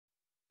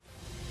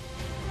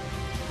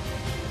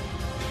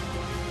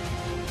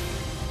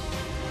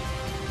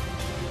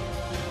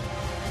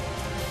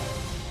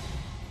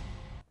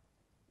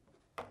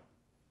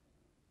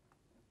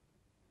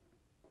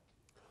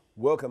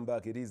Welcome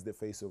back. It is the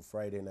Face of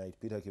Friday Night.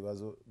 Peter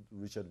Kibazo,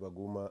 Richard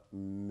Baguma,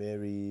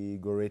 Mary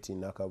Goretti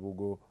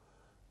Nakabugo,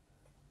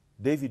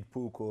 David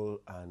Pukol,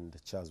 and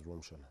Charles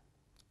Romshona.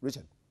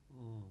 Richard.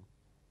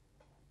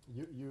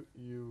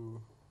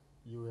 You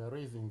are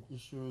raising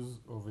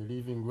issues of a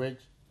living wage.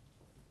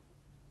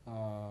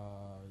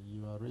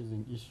 You are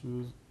raising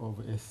issues of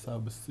a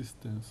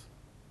subsistence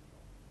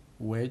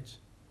wage.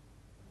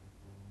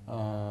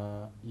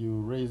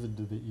 You raised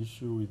the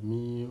issue with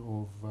me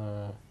of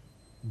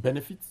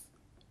benefits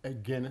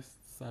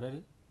against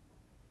salary.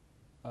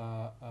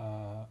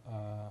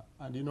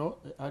 And you know,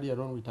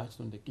 earlier on we touched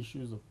on the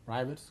issues of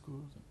private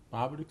schools and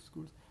public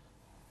schools.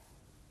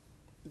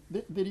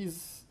 There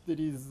is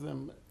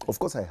Of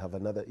course, I have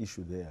another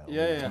issue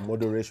there.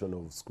 Moderation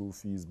of school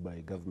fees by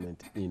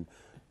government in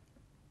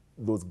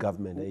those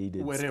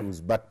government-aided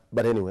schools. But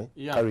anyway,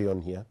 carry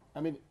on here.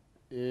 I mean,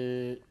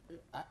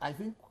 I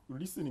think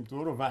listening to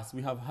all of us,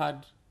 we have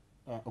had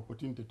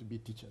opportunity to be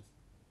teachers.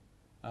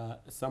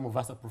 Some of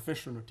us are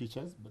professional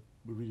teachers, but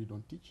we really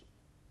don't teach.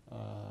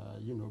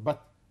 You know,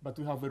 but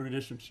we have a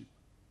relationship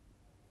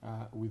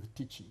with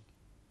teaching,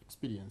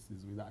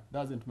 experiences with that.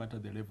 Doesn't matter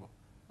the level.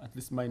 At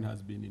least mine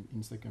has been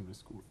in secondary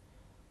school.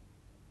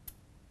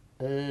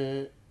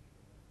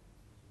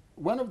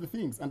 One of the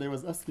things, and I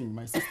was asking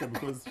my sister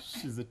because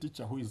she's a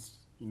teacher who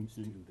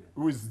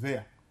is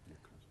there,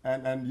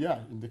 and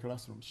yeah, in the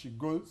classroom. She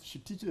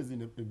teaches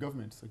in a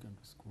government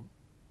secondary school,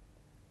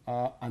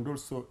 and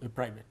also a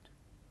private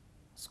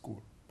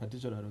school,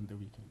 particularly on the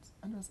weekends.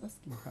 And I was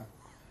asking her,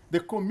 the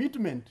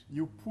commitment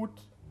you put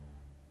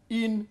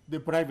in the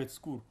private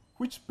school,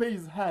 which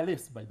pays her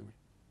less, by the way,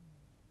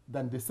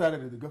 than the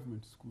salary the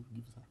government school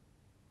gives her.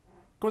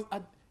 Because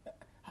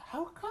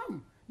how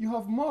come you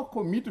have more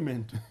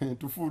commitment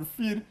to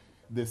fulfill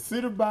the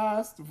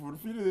syllabus, to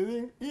fulfill the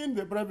thing in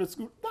the private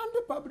school than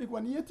the public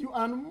one, yet you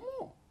earn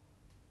more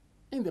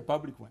in the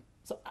public one?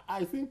 So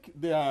I think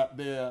there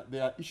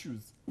are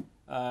issues.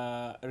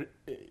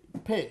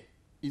 Pay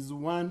is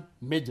one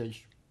major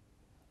issue,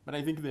 but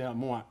I think there are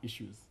more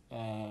issues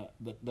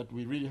that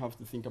we really have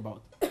to think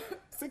about.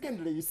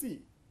 Secondly, you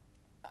see,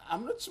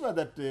 I'm not sure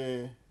that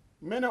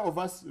many of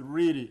us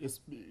really,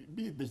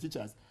 be it the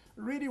teachers,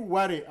 really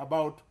worry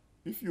about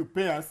if you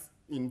pay us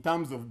in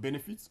terms of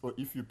benefits or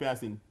if you pay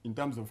us in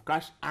terms of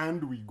cash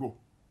and we go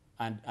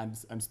and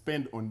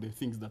spend on the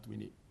things that we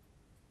need.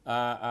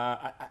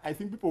 I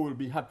think people will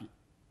be happy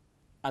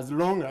as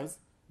long as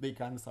they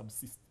can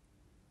subsist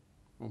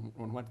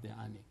on what they're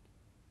earning.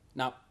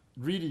 Now,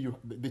 really,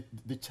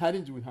 the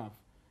challenge we have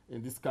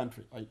in this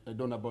country, I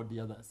don't know about the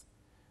others,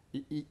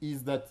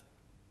 is that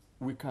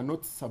we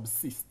cannot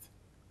subsist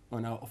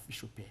on our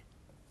official pay.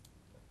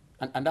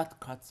 And that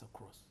cuts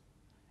across.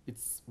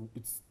 It's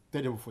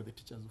terrible for the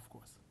teachers, of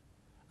course,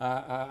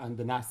 and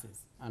the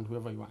nurses, and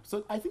whoever you want.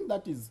 So I think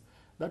that is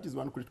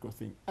one critical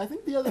thing. I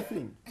think the other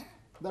thing,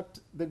 that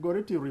the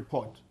Goretti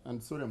report,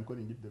 and sorry I'm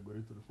calling it the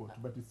Goretti report,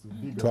 but it's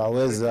bigger.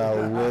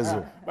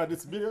 But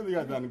it's bigger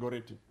than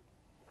Goretti.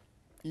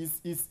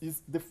 Is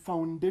the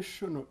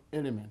foundational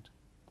element,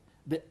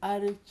 the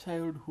early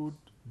childhood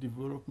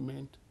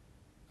development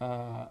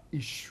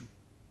issue.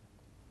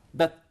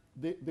 That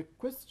the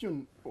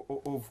question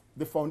of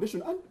the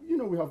foundation, and you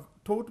know, we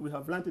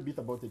have learned a bit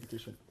about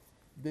education,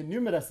 the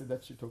numeracy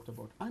that she talked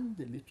about, and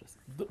the literacy,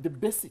 the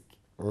basic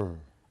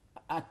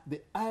at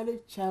the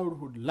early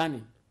childhood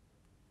learning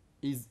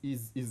is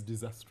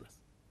disastrous.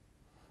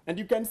 And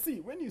you can see,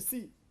 when you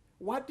see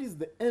what is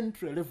the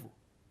entry level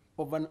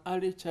of an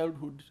early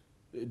childhood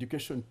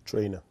education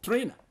trainer.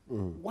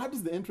 What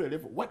is the entry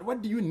level?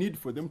 What do you need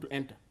for them to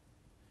enter?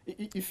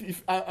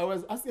 If I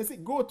was asking, I say,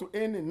 go to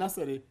any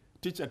nursery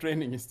teacher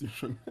training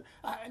institution,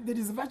 there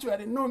is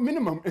virtually no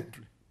minimum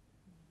entry.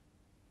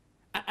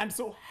 And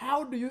so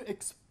how do you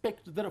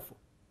expect, therefore,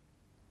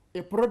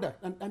 a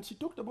product, and she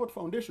talked about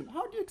foundation,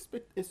 how do you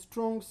expect a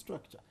strong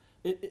structure,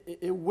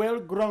 a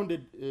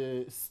well-grounded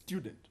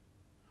student,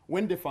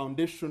 when the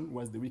foundation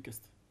was the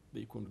weakest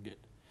they could get?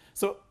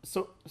 So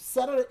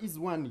salary is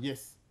one,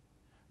 yes.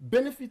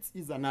 Benefits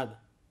is another.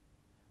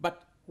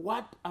 But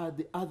what are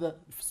the other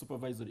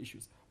supervisory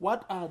issues?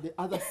 What are the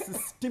other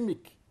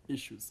systemic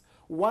issues?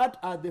 What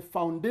are the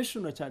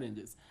foundational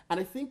challenges? And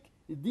I think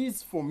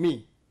these, for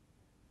me,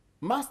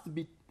 must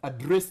be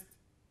addressed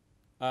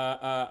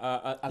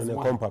as in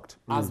one. Compact.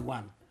 As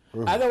one.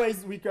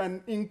 Otherwise, we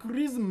can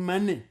increase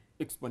money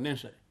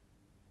exponentially,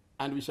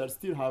 and we shall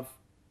still have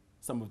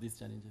some of these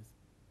challenges.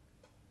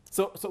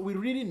 So we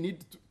really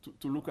need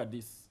to look at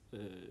this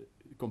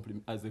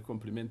as a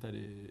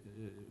complementary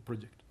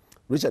project.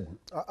 Richard,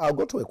 I'll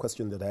go to a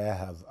question that I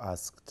have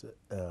asked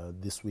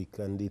this week,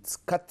 and it's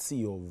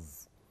courtesy of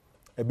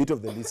a bit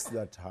of the list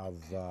that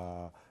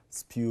have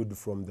spewed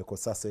from the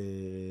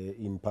COSASE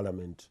in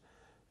Parliament.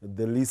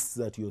 The lists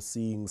that you're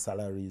seeing,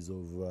 salaries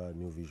of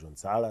New Vision,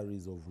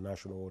 salaries of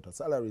National Water,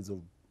 salaries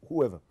of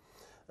whoever.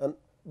 And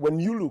when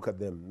you look at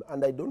them,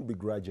 and I don't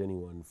begrudge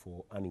anyone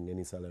for earning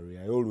any salary,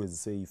 I always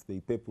say if they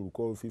pay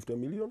Pulkol 50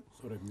 million,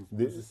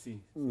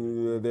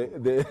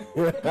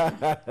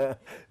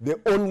 the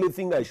only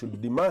thing I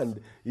should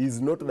demand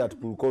is not that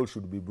Pulkol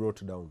should be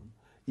brought down.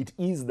 It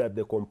is that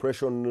the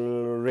compression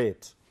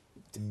rate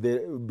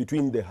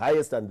between the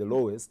highest and the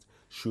lowest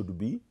should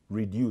be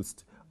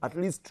reduced at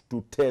least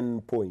to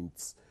 10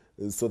 points.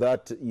 So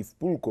that if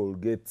Pulkol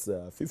gets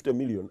 50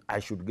 million, I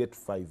should get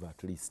 5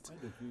 at least. Why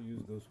don't you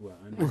use those who are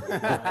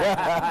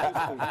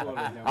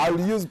I'll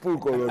use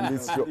Pulkol on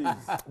this show.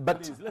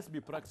 But please, let's be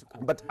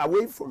practical. But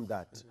away from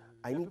that,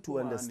 I need to People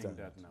are earning understand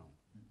that now.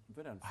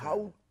 Very unfair.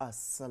 how are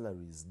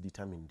salaries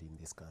determined in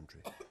this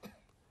country?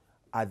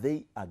 Are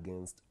they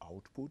against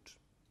output?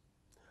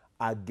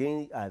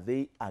 Again, are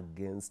they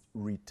against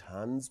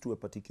returns to a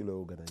particular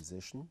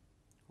organization?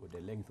 Or the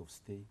length of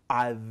stay.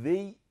 Are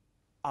they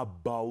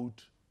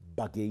about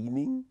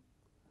bargaining?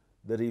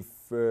 That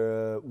if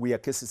we are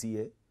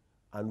KCCA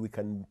and we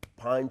can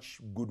punch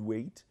good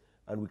weight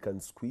and we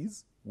can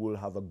squeeze, we'll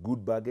have a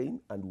good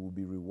bargain and we'll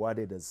be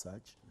rewarded as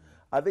such.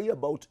 Are they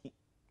about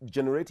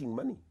generating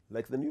money,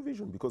 like the New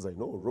Vision? Because I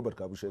know Robert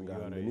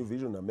Kabushenga and the New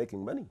Vision are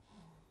making money.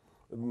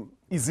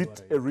 Is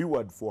it a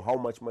reward for how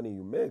much money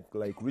you make?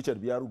 Like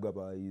Richard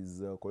Biarugaba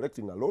is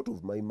collecting a lot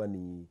of my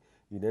money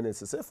in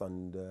NSSF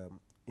and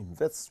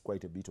invests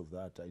quite a bit of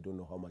that. I don't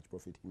know how much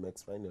profit he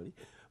makes finally.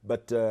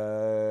 But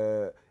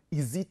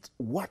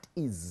what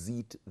is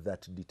it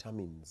that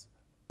determines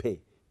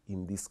pay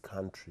in this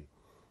country?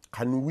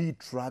 Can we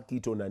track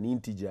it on an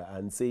integer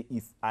and say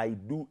if I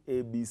do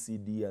A, B, C,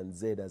 D, and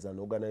Z as an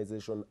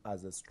organization,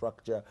 as a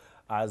structure,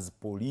 as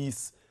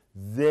police,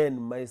 then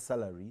my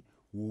salary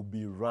will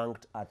be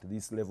ranked at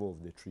this level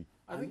of the tree?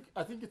 I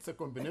think it's a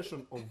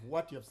combination of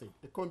what you have said.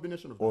 A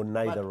combination of or those.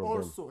 neither but of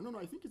also, them. No,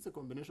 I think it's a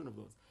combination of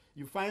those.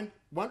 You find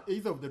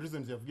either of the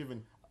reasons you have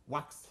given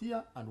works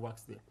here and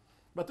works there.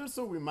 But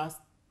also we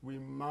must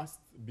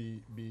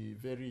be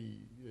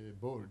very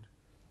bold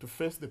to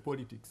face the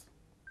politics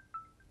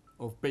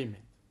of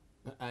payment.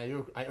 I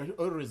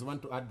always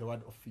want to add the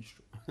word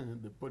official,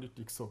 the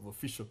politics of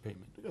official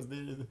payment, because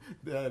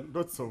there are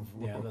lots of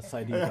the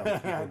side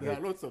income. there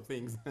are lots of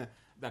things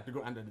that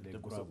go under the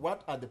table. So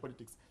what are the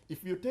politics?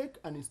 If you take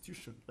an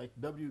institution like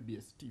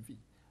WBS TV,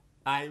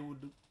 I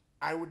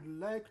would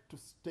like to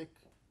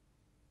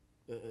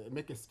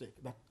make a stake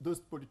that those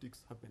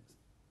politics happens.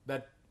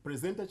 That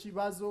presenter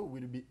Chivazo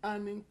will be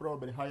earning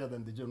probably higher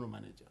than the general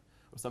manager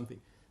or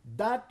something.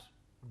 That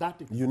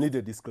You need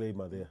a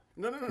disclaimer there.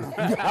 No.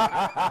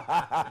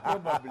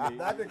 Probably.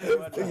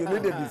 You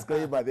need a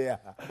disclaimer there.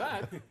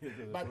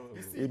 But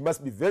you see, It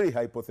must be very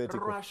hypothetical.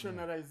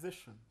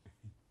 rationalization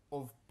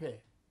of pay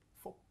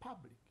for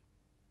public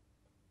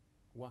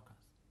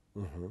workers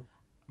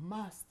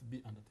must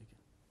be undertaken.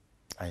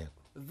 I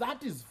agree.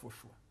 That is for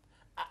sure.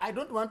 I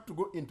don't want to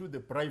go into the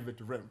private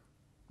realm.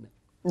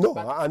 No,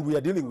 But and we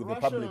are dealing with the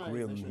public realm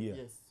rationalization, here.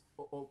 Yes,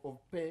 of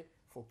pay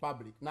for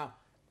public. Now,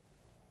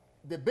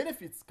 the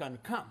benefits can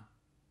come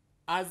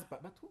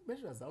but who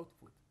measures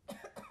output?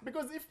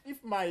 Because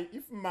if my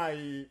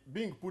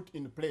being put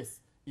in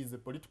place is a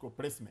political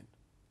placement,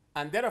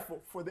 and therefore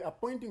for the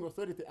appointing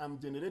authority I'm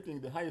generating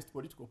the highest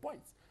political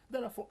points,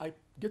 therefore I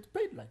get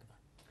paid like that.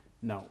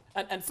 Now,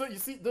 And so you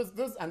see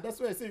those and that's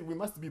why I say we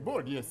must be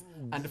bold, yes,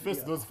 and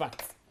face those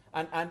facts.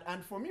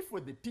 And for me,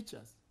 for the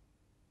teachers,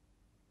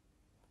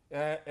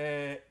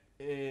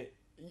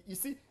 you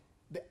see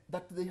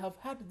that they have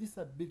had this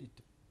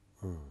ability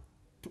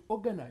to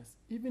organize,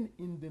 even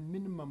in the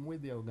minimum way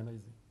they are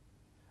organizing,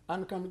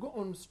 and can go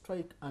on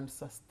strike and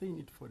sustain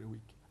it for a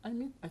week. I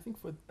think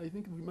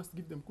we must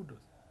give them kudos.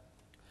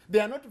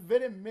 There are not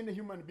very many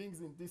human beings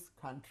in this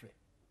country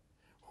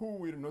who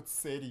will not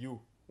sell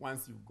you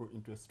once you go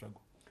into a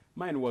struggle.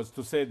 mine was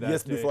to say that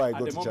Yes, before I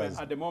go to moment, Charles.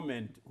 at the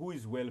moment, who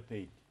is well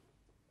paid?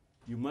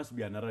 You must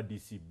be an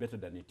RDC better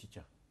than a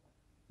teacher.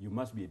 You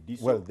must be a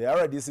DC. Well, the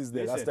RDCs,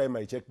 the last Listen. time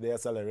I checked their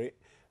salary,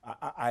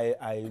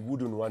 I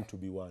wouldn't want to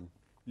be one.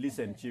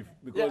 Listen, Chief,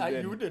 because Yeah,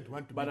 then, you wouldn't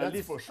want to be, but at that's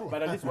least, for sure.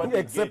 But at least what they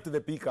Except get,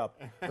 the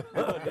pickup.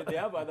 no, they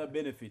have other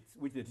benefits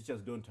which the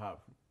teachers don't have.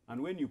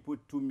 And when you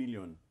put 2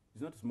 million,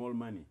 it's not small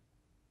money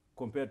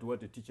compared to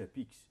what a teacher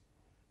picks.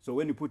 So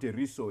when you put a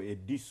RISO, a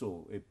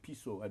DISO, a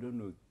PISO, I don't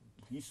know,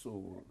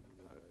 GISO,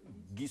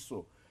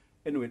 GISO.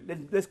 Anyway,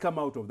 let's come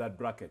out of that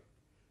bracket.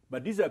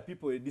 But these are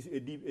people, a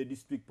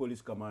district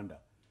police commander.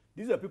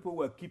 These are people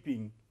who are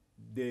keeping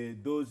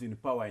those in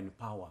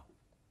power,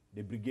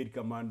 the brigade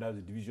commanders,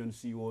 the division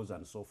CEOs,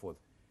 and so forth.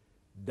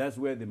 That's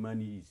where the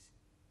money is.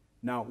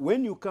 Now,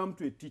 when you come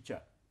to a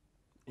teacher,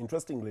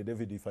 Interestingly,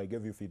 David, if I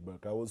gave you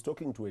feedback, I was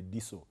talking to a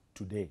DISO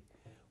today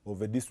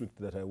of a district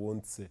that I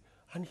won't say,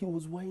 and he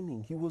was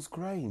whining, he was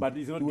crying. but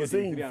he's not he was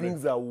getting saying 300.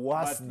 things are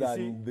worse But you than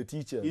see, the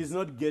teachers. He's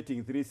not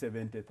getting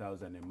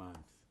 370,000 a month.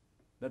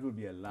 That would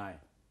be a lie.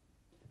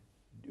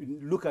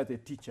 Look at a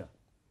teacher.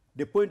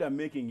 The point I'm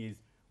making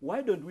is,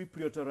 why don't we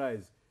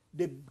prioritize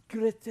the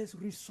greatest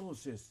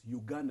resources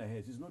Uganda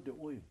has? It's not the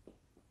oil.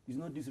 It's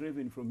not this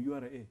revenue from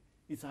URA.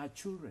 It's our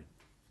children.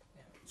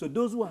 So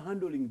those who are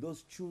handling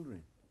those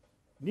children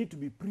need to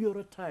be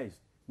prioritized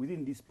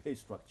within this pay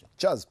structure.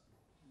 Charles,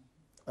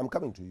 I'm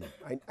coming to you.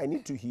 I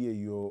need to hear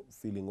your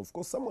feeling. Of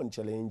course, someone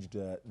challenged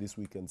this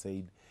week and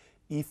said,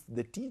 if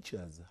the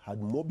teachers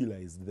had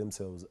mobilized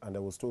themselves, and I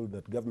was told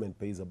that government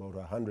pays about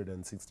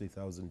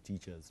 160,000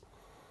 teachers,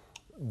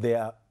 they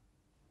are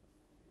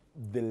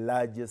the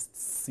largest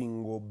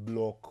single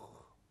block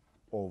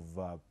of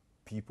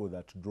people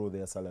that draw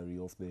their salary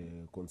off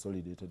the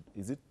consolidated,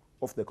 is it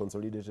off the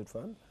consolidated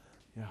fund?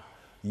 Yeah.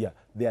 Yeah,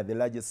 they are the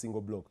largest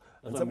single block.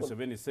 That's And what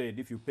Museveni said,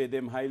 if you pay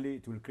them highly,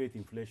 it will create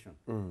inflation.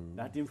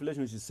 That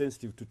inflation which is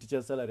sensitive to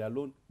teacher salary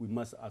alone, we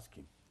must ask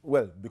him.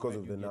 well, because Where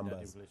of do the you get that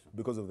numbers. inflation?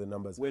 Because of the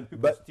numbers. When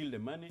people But- steal the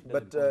money, it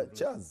But doesn't come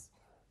inflation. Charles,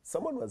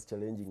 someone was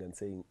challenging and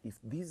saying if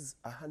these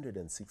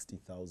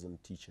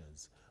 160,000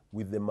 teachers,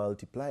 with the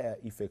multiplier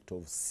effect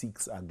of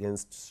 6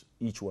 against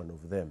each one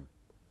of them,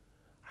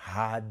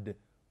 had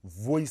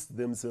voiced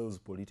themselves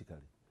politically,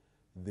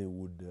 they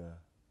would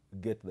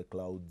get the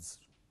clouds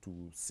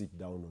to sit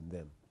down on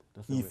them.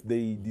 That's the If way.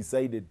 they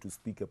decided to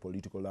speak a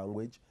political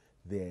language,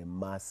 they're a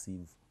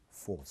massive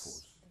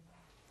force.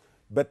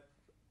 But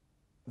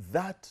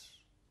that,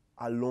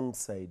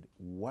 alongside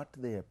what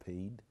they are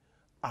paid,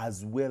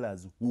 as well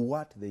as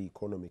what the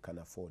economy can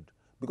afford.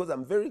 Because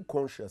I'm very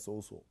conscious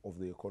also of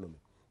the economy.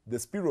 The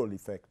spiral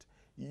effect.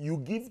 You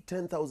give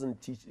 10,000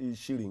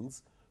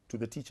 shillings to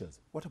the teachers.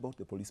 What about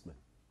the policemen?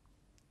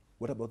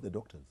 What about the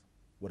doctors?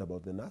 What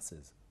about the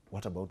nurses?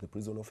 What about the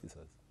prison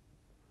officers?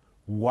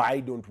 Why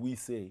don't we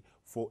say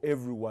for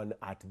everyone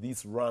at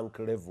this rank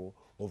level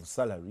of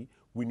salary,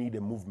 we need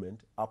a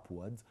movement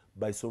upwards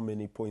by so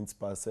many points,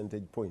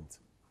 percentage points?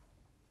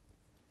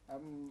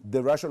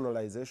 The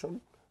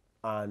rationalization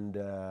and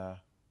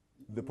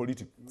the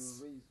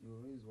politics. You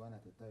raise one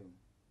at a time.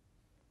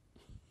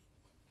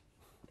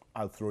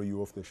 I'll throw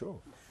you off the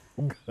show.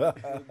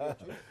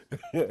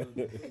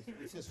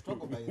 It's a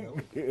struggle, by the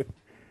way.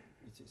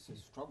 It's a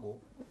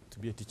struggle. To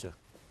be a teacher.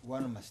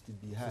 One must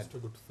be had.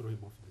 Struggle to throw him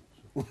off the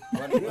show.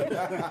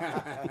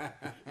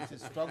 It's a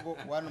struggle.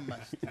 One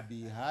must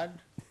be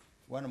had.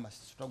 One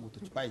must struggle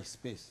to spy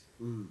space.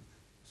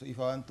 So if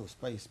I want to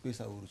spy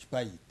space, I will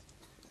spy it.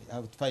 I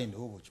have to find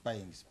who will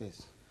spying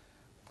space.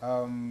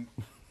 Don't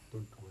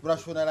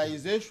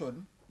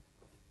Rationalization.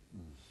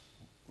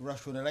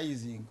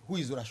 Rationalizing. Who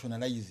is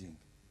rationalizing?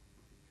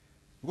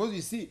 Because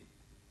you see,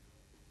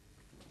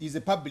 he's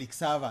a public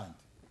servant.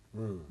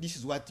 This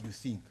is what you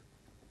think.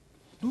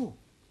 No,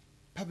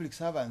 public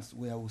servants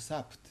were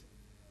usurped.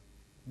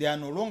 They are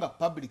no longer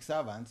public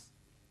servants.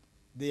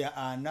 They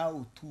are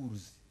now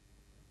tools.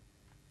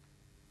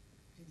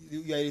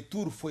 You are a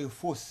tool for a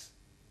force.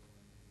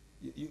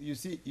 You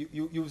see,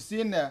 you've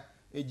seen a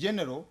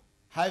general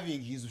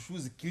having his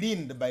shoes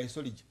cleaned by a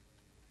soldier.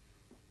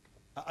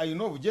 I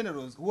know of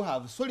generals who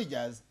have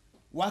soldiers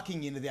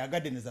working in their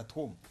gardens at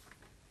home.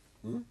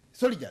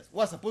 Soldiers who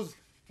are supposed,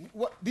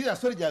 these are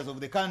soldiers of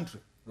the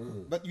country,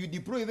 but you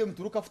deploy them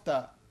to look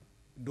after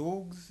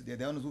dogs. They're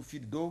the ones who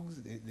feed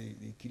dogs.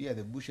 They clear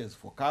the bushes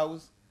for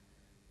cows,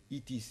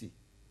 etc.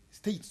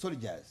 State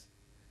soldiers.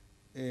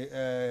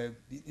 In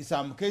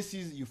some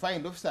cases, you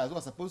find officers who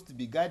are supposed to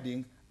be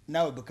guarding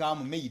now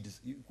become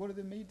maids. You call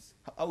them maids?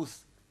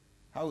 House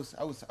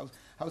help.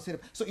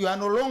 So you are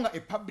no longer a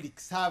public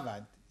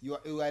servant. You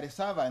are a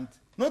servant,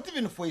 not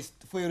even for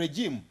a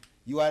regime.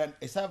 You are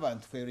a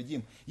servant for a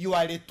regime. You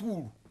are a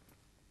tool.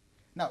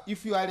 Now,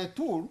 if you are a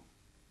tool,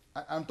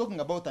 I'm talking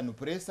about an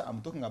oppressor,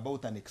 I'm talking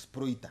about an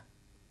exploiter.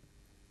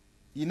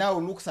 He now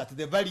looks at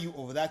the value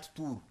of that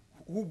tool,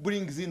 who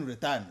brings in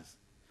returns.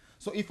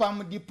 So if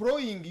I'm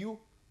deploying you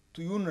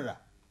to UNRWA,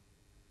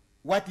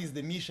 what is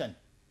the mission?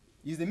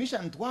 Is the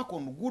mission to work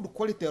on good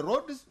quality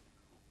roads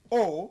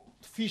or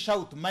to fish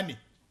out money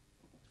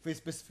for a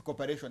specific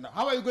operation? Now,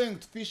 how are you going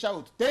to fish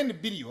out 10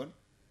 billion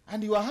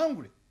and you are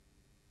hungry?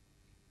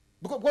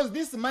 Because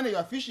this money you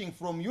are fishing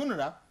from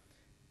UNRWA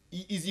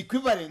is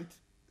equivalent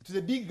to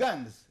the big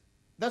guns.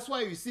 That's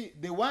why you see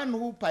the one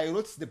who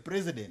pilots the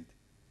president,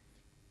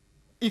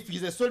 if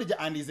he's a soldier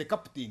and he's a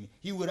captain,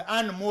 he will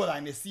earn more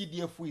than a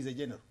CDF who is a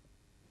general.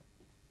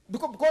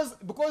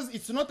 Because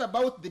it's not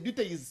about the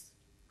duties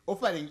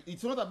offering,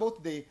 it's not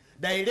about the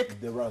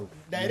direct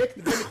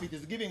benefit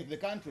is giving to the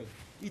country.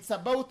 It's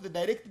about the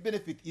direct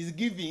benefit is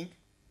giving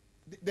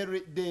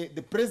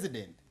the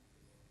president.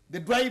 The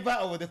driver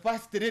of the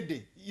first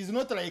lady is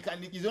not like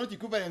is not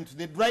equivalent to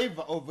the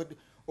driver of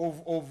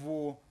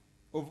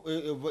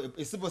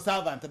a civil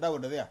servant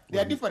down there. They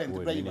are different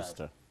drivers.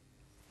 Minister.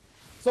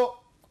 So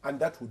And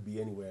that would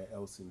be anywhere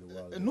else in the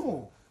world.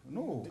 no.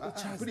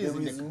 There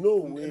is no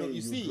way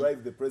you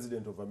drive the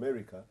president of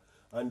America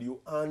and you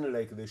earn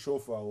like the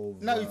chauffeur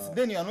of... Now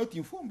then you are not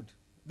informed.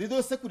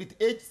 Those secret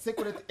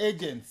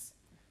agents,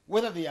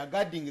 whether they are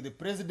guarding the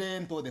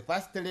president or the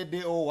first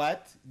lady or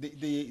what,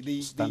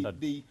 it's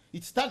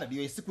standard.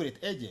 You're a secret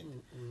agent.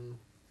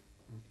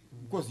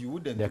 Because you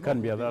wouldn't. There can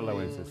be other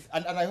allowances.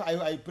 And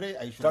I pray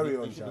I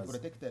should be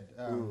protected.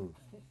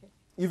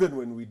 Even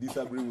when we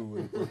disagree, we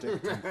will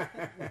protect you.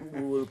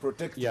 We will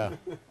protect you.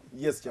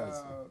 Yes,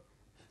 Charles.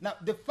 Now,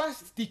 the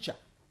first teacher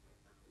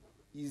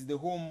is the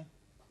home,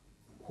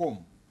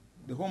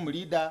 the home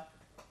leader.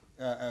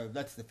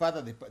 That's the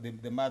father,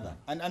 the mother.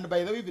 And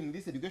by the way, even in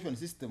this education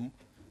system,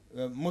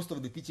 most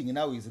of the teaching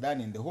now is done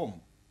in the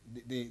home,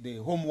 the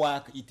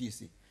homework,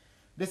 etc.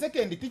 The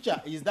second teacher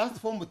is that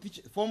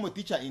former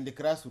teacher in the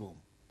classroom.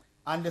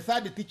 And the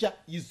third teacher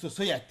is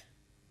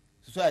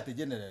society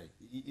generally,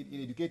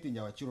 in educating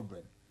our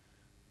children.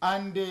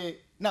 And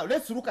now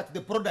let's look at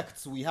the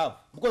products we have.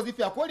 Because if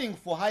you are calling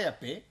for higher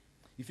pay,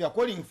 if you are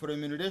calling for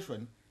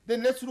remuneration,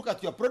 then let's look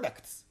at your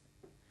products.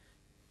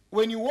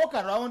 When you walk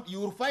around, you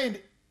will find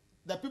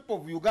the people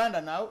of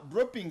Uganda now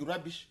dropping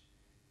rubbish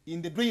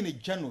in the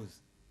drainage channels.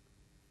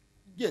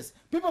 Yes,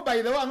 people,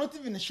 by the way, are not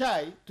even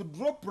shy to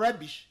drop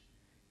rubbish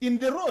in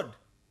the road.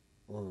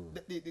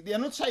 They are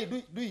not shy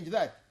doing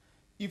that.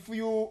 If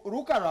you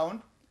look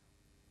around,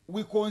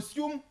 we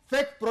consume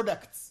fake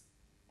products.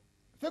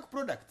 Fake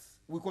products.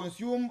 We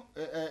consume,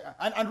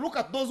 and look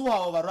at those who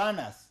have overrun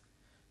us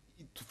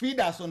to feed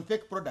us on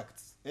fake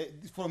products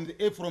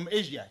from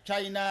Asia,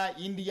 China,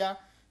 India,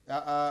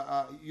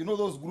 you know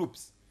those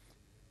groups.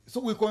 So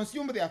we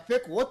consume their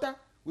fake water,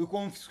 we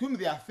consume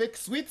their fake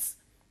sweets,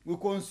 we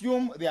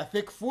consume their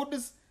fake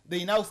foods.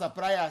 They now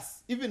supply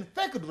us even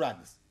fake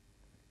drugs.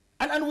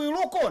 And we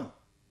look on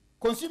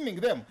consuming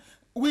them.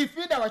 We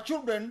feed our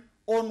children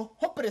on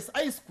hopeless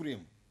ice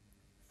cream.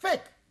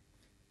 Fake.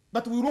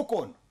 But we look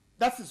on.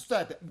 That's the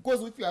society.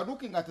 Because if you are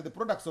looking at the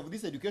products of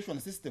this education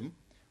system,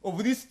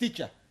 of this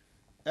teacher,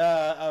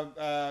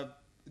 the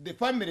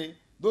family,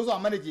 those who are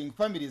managing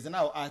families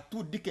now are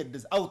 2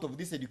 decades out of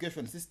this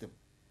education system.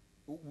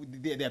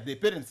 Their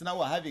parents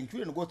now are having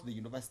children go to the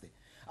university.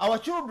 Our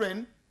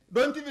children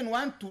don't even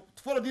want to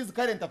follow these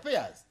current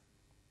affairs.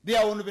 They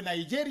are on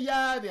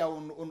Nigeria, they are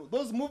on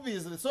those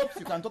movies, the soaps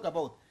you can talk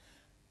about.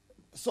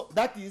 So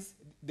that is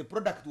the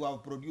product we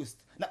have produced.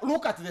 Now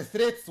look at the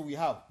threats we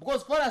have.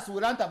 Because for us, we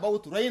learned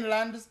about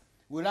Rhinelands,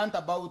 we learned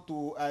about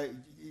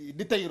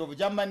detail of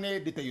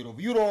Germany, detail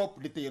of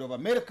Europe, detail of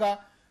America,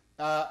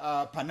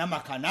 Panama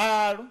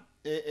Canal.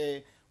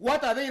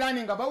 What are they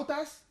learning about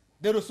us?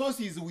 The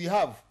resources we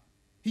have.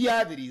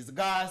 Here there is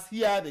gas,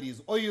 here there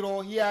is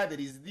oil, here there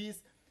is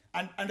this.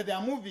 And they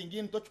are moving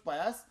in touch by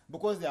us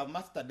because they have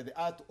mastered the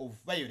art of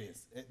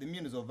violence, the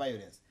means of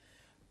violence.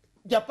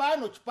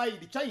 Japan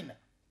occupied China.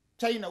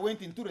 China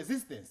went into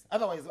resistance.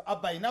 Otherwise,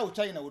 by now,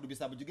 China would be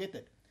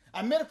subjugated.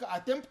 America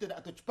attempted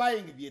at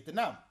occupying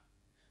Vietnam.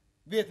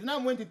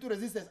 Vietnam went into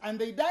resistance and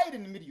they died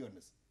in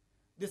millions.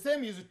 The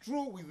same is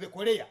true with the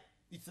Korea.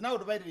 It's now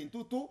divided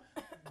into 2.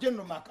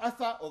 General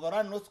MacArthur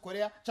overran North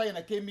Korea.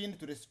 China came in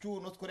to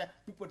rescue North Korea.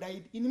 People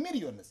died in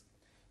millions.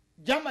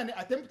 Germany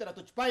attempted at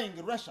occupying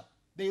Russia.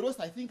 They lost,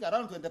 I think,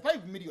 around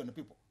 25 million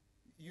people.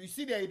 You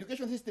see their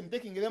education system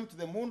taking them to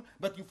the moon,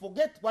 but you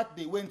forget what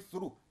they went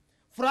through.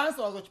 France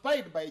was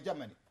occupied by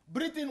Germany.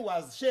 Britain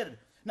was shared.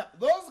 Now,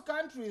 those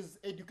countries'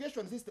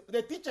 education system,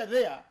 the teacher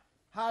there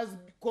has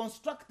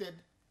constructed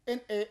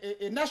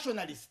a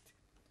nationalist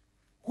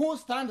who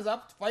stands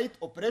up to fight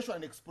oppression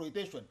and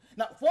exploitation.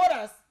 Now, for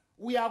us,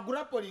 we are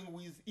grappling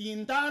with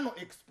internal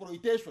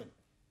exploitation.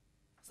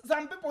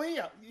 Some people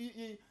here,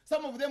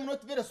 some of them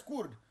not very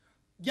schooled,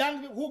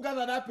 young people who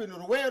gathered up in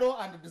Ruwero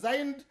and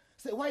designed,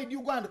 say, why do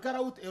you go and carry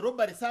out a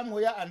robbery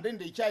somewhere and then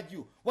they charge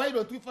you? Why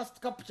don't we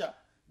first capture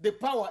the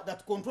power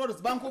that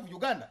controls Bank of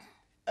Uganda?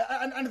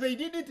 And they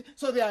did it,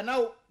 so they are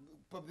now,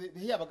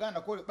 here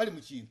Baganda call it Bali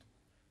Muchintu.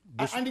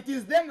 And it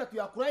is them that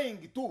you are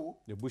crying to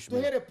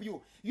help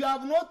you. You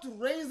have not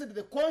raised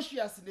the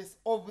consciousness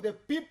of the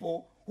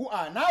people who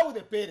are now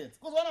the parents.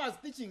 Because when I was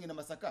teaching in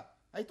Masaka,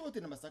 I taught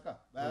in Masaka,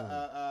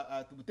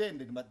 to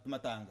Butende, to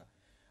Matanga.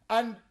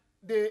 And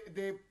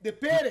the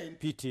parent...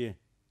 PTA.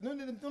 No,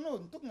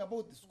 I'm talking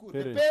about the school.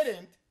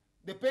 Parents.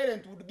 The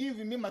parent would give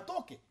me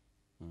matoke.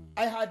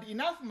 I had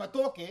enough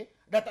matoke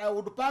that I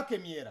would pack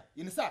Miera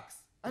in sacks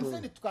and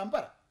send it to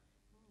Kampala.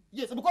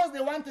 Yes, because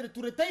they wanted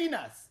to retain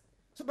us.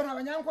 So, but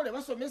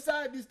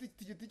these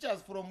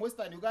teachers from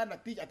Western Uganda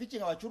are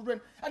teaching our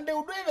children, and they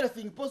will do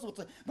everything possible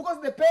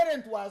because the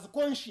parent was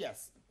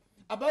conscious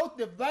about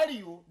the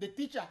value the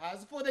teacher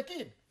has for the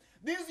kid.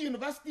 These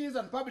universities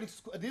and public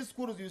these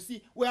schools you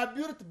see were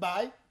built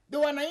by the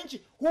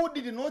Wananchi who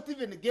did not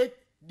even get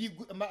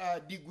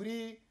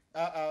degree,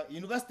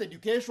 university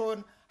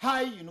education,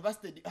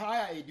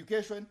 higher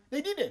education.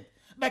 They didn't.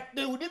 But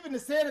they would even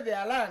sell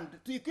their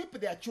land to equip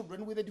their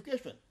children with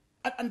education.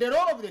 And the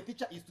role of the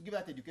teacher is to give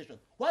that education.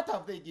 What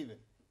have they given?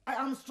 I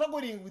am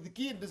struggling with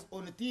kids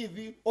on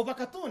TV over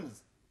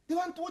cartoons. They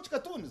want to watch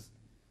cartoons.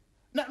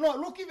 Now,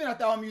 look even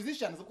at our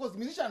musicians, because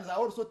musicians are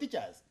also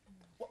teachers.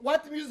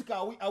 What music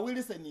are we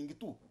listening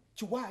to?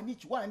 Chiwani,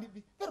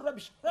 very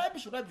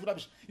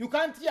rubbish. You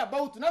can't hear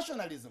about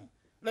nationalism.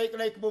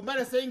 Like Bob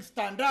Marley saying,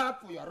 stand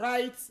up for your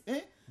rights.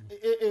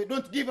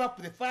 Don't give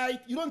up the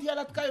fight. You don't hear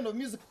that kind of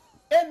music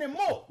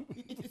anymore.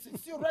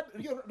 It's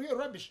real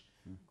rubbish.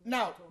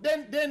 Now,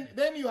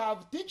 then you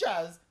have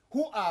teachers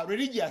who are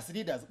religious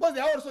leaders, because they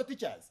are also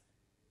teachers,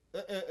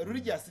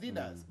 religious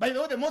leaders. By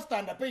the way, the most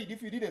underpaid,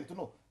 if you didn't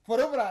know. For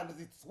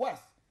reverends, it's worse.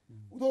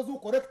 Those who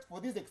correct for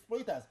these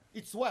exploiters,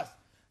 it's worse.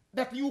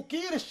 That you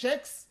kill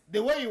sheikhs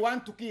the way you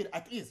want to kill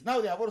at ease.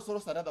 Now they have also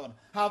lost another one.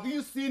 Have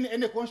you seen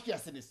any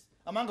consciousness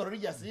among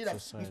religious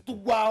leaders?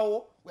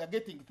 Wow, we are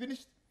getting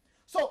finished.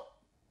 So,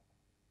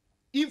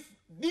 if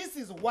this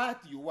is what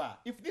you are,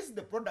 if this is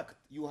the product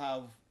you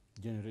have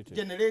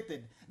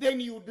generated, then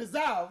you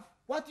deserve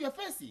what you're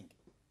facing.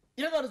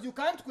 In other words, you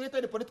can't create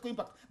any political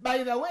impact.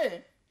 By the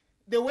way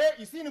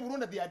you see in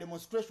Burundi, there are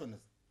demonstrations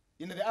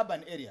in the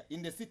urban area,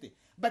 in the city.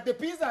 But the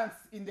peasants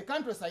in the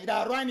countryside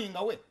are running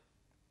away.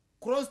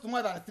 Close to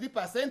more than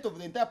 3% of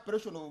the entire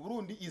population of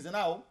Burundi is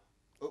now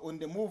on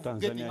the move,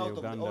 Tanzania, getting out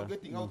Uganda. of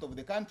getting out of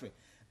the country.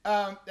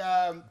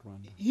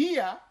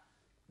 Here,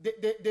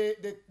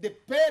 the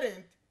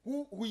parent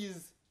who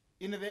is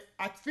in the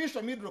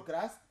artificial middle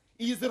class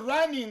is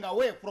running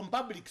away from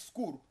public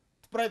school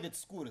to private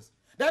schools.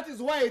 That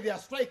is why their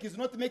strike is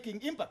not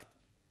making impact.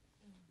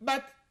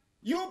 But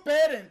you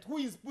parent who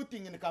is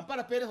putting in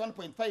Kampala parents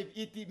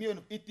 1.5 million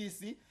of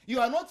ETC, you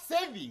are not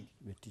saving.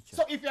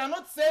 So if you are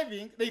not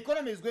saving, the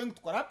economy is going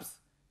to collapse.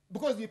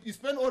 Because if you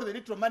spend all the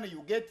little money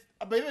you get,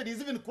 by the way, there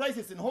is even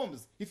crisis in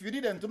homes, if you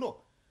didn't know.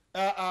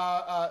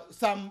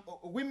 Some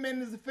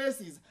women's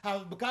faces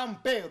have become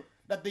pale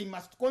that they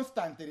must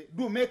constantly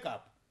do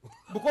makeup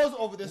because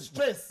of the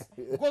stress,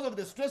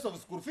 of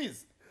school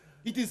fees.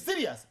 It is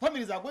serious.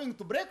 Families are going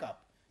to break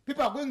up.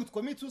 People are going to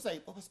commit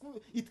suicide.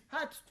 It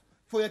hurts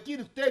for your kid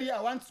to tell you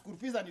I want school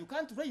fees and you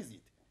can't raise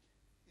it.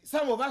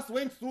 Some of us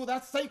went through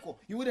that cycle.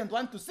 You wouldn't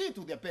want to see it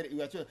to their parents,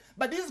 your children.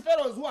 But these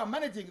fellows who are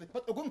managing,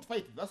 but we're going to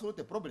fight. That's not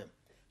a problem.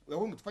 We're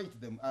going to fight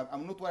them.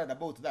 I'm not worried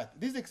about that.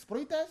 These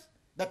exploiters,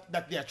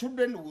 that their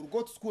children will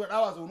go to school and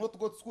ours will not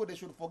go to school, they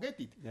should forget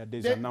it. Yeah,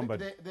 there's a number.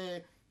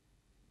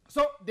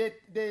 So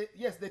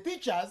the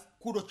teachers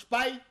could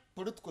occupy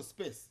political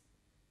space.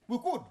 We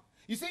could.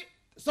 You see,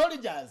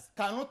 soldiers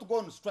cannot go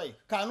on strike,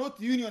 cannot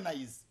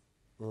unionize.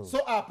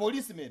 So are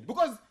policemen.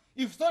 Because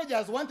if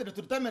soldiers wanted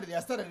to determine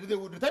their salary, they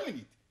would determine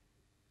it.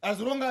 As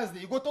long as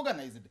they got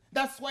organized.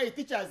 That's why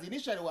teachers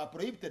initially were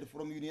prohibited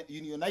from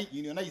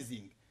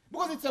unionizing.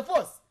 Because it's a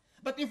force.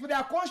 But if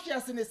their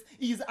consciousness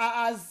is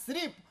as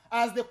asleep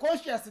as the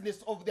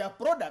consciousness of their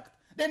product,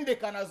 then they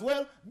can as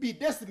well be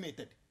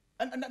decimated.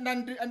 And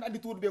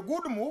it would be a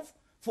good move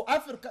for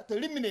Africa to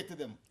eliminate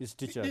them. It's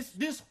teachers.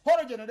 This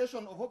whole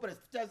generation of hopeless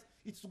teachers,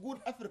 it's good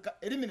Africa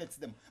eliminates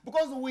them.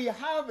 Because we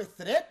have a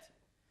threat.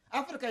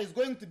 Africa is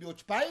going to be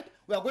occupied.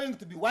 We are going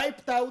to be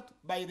wiped out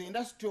by the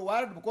industrial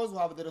world because we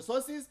have the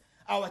resources.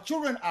 Our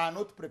children are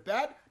not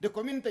prepared. The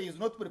community is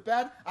not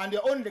prepared. And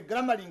you're only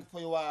grumbling for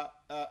your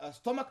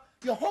stomach.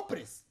 You're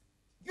hopeless.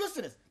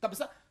 Useless.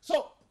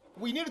 So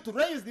we need to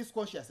raise this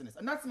consciousness.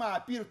 And that's my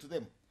appeal to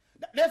them.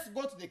 Let's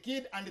go to the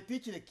kid and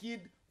teach the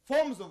kid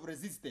forms of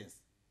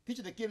resistance. Teach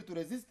the kid to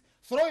resist,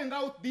 throwing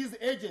out these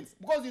agents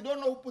because you don't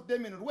know who put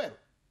them in well.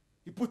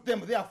 You put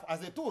them there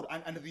as a tool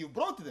and you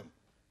brought them.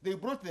 They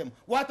brought them.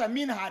 What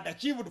Amin had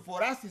achieved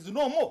for us is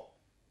no more.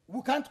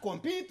 We can't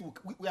compete.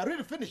 We are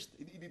really finished.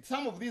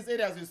 Some of these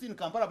areas you see in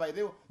Kampala, by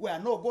the way, were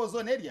no-go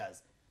zone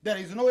areas. There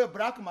is no way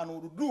black man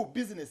would do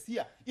business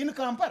here in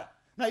Kampala.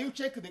 Now you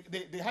check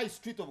the high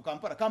street of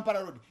Kampala,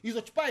 Kampala Road is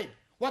occupied.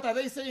 What are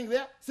they saying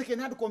there?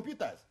 Second-hand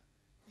computers.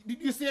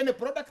 Did you see any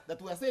product that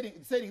we are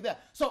selling there?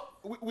 So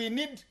we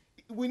need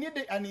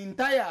an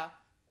entire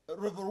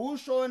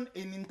revolution,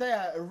 an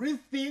entire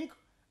rethink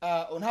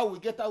on how we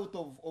get out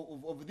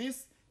of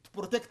this to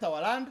protect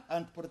our land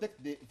and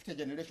protect the future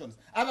generations.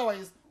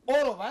 Otherwise,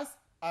 all of us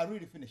are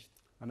really finished.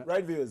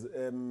 Right, viewers,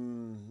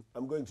 I'm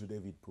going to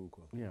David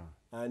Pulko. Yeah.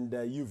 And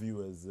you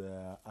viewers,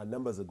 our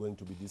numbers are going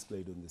to be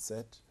displayed on the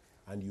set,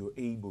 and you're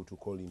able to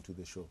call into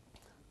the show.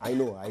 I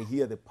know, I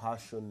hear the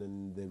passion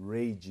and the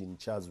rage in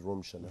Charles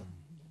Romshana,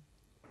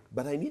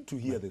 but I need to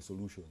hear the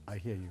solutions. I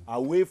hear you.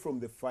 Away from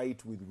the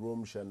fight with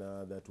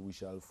Romshana that we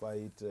shall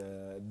fight,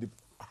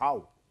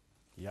 how?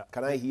 Yeah.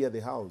 Can I hear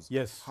the hows?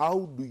 Yes. How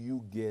do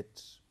you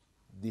get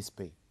this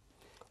pay?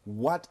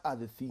 What are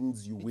the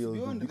things you will do?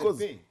 beyond the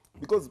pay.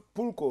 Because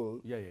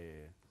Pulko Yeah.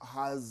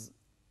 has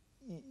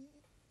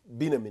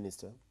been a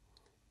minister,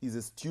 is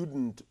a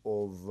student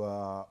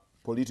of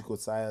political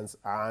science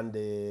and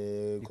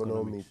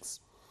economics,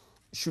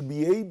 should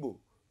be able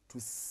to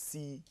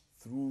see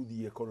through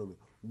the economy.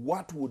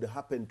 What would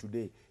happen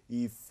today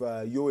if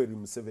Yoweri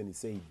Museveni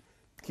said,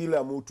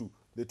 Kila Mutu,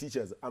 the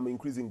teachers, I'm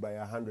increasing by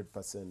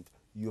 100%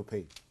 your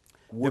pay?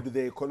 Would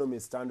the economy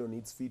stand on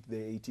its feet, the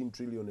 18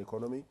 trillion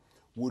economy?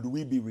 Would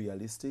we be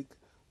realistic?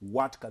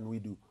 What can we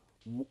do?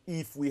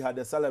 If we had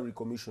a salary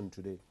commission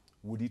today,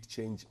 would it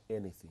change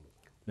anything?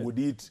 Would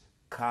it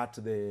cut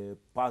the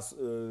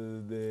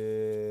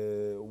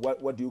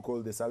what do you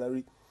call the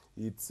salary?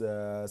 It's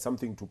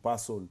something to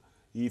pass on.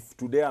 If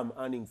today I'm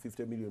earning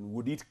 50 million,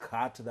 would it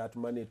cut that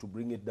money to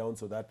bring it down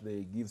so that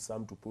they give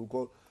some to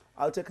Pulko?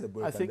 I'll take a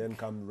break and then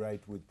come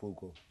right with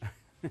Pulko.